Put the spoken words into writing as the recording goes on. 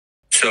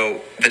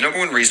So the number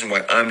one reason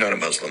why I'm not a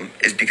Muslim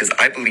is because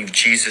I believe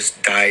Jesus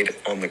died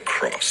on the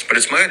cross. But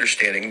it's my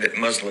understanding that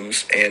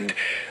Muslims and,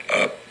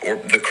 or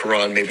the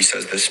Quran maybe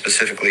says this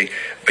specifically,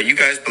 but you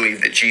guys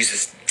believe that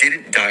Jesus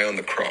didn't die on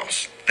the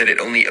cross, that it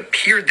only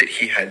appeared that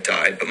he had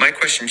died. But my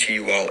question to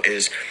you all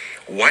is,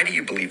 why do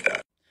you believe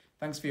that?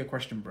 Thanks for your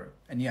question, bro.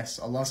 And yes,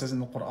 Allah says in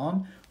the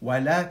Quran,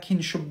 وَلَكِنْ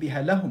شُبِّهَ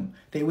لَهُمْ,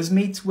 that it was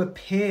made to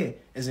appear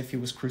as if he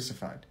was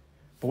crucified.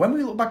 But when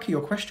we look back at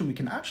your question, we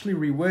can actually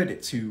reword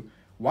it to,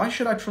 why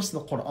should I trust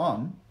the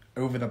Quran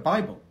over the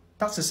Bible?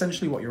 That's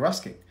essentially what you're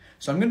asking.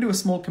 So I'm going to do a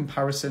small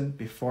comparison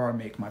before I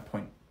make my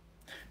point.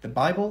 The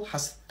Bible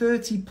has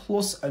 30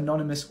 plus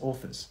anonymous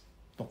authors.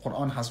 The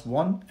Quran has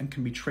one and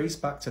can be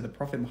traced back to the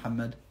Prophet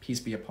Muhammad,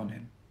 peace be upon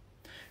him.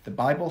 The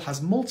Bible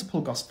has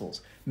multiple Gospels,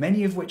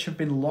 many of which have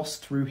been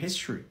lost through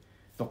history.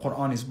 The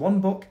Quran is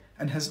one book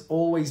and has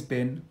always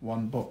been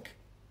one book.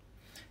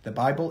 The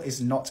Bible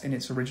is not in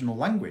its original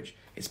language.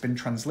 It's been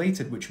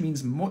translated, which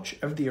means much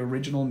of the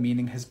original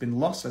meaning has been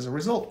lost as a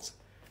result.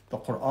 The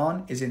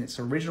Quran is in its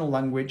original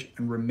language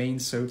and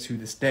remains so to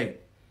this day.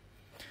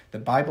 The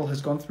Bible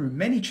has gone through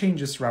many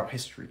changes throughout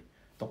history.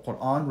 The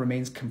Quran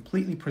remains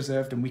completely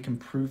preserved, and we can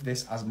prove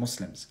this as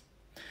Muslims.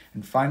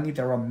 And finally,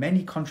 there are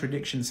many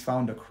contradictions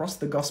found across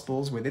the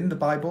Gospels within the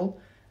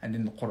Bible, and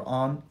in the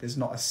Quran, there's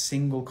not a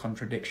single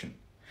contradiction.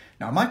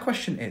 Now, my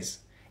question is,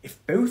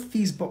 if both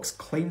these books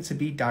claim to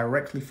be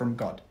directly from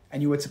God,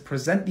 and you were to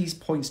present these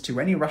points to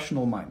any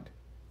rational mind,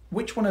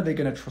 which one are they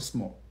going to trust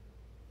more?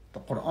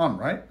 The Quran,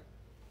 right?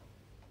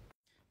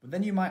 But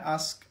then you might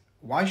ask,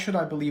 why should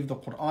I believe the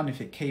Quran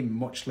if it came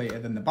much later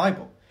than the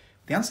Bible?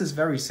 The answer is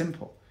very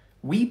simple.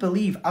 We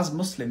believe as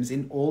Muslims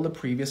in all the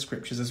previous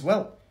scriptures as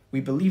well.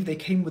 We believe they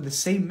came with the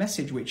same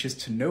message, which is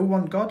to know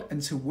one God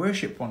and to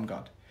worship one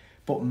God.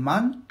 But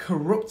man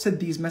corrupted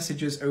these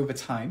messages over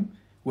time,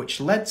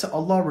 which led to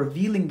Allah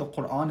revealing the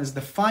Quran as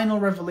the final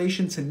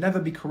revelation to never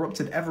be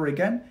corrupted ever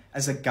again,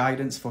 as a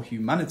guidance for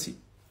humanity.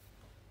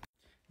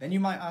 Then you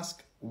might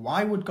ask,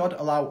 why would God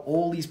allow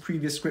all these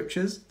previous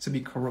scriptures to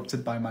be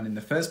corrupted by man in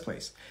the first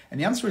place? And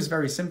the answer is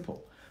very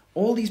simple.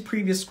 All these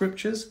previous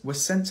scriptures were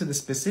sent to the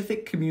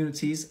specific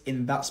communities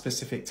in that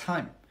specific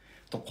time.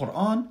 The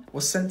Quran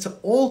was sent to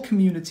all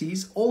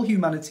communities, all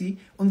humanity,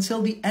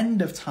 until the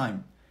end of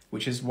time,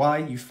 which is why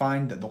you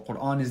find that the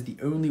Quran is the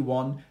only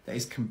one that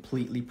is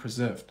completely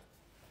preserved.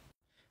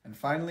 And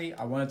finally,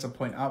 I wanted to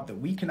point out that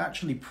we can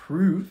actually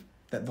prove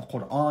that the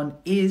Quran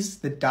is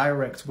the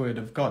direct word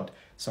of God.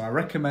 So I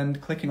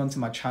recommend clicking onto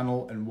my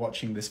channel and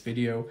watching this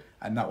video,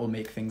 and that will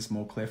make things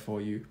more clear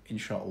for you,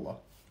 inshallah.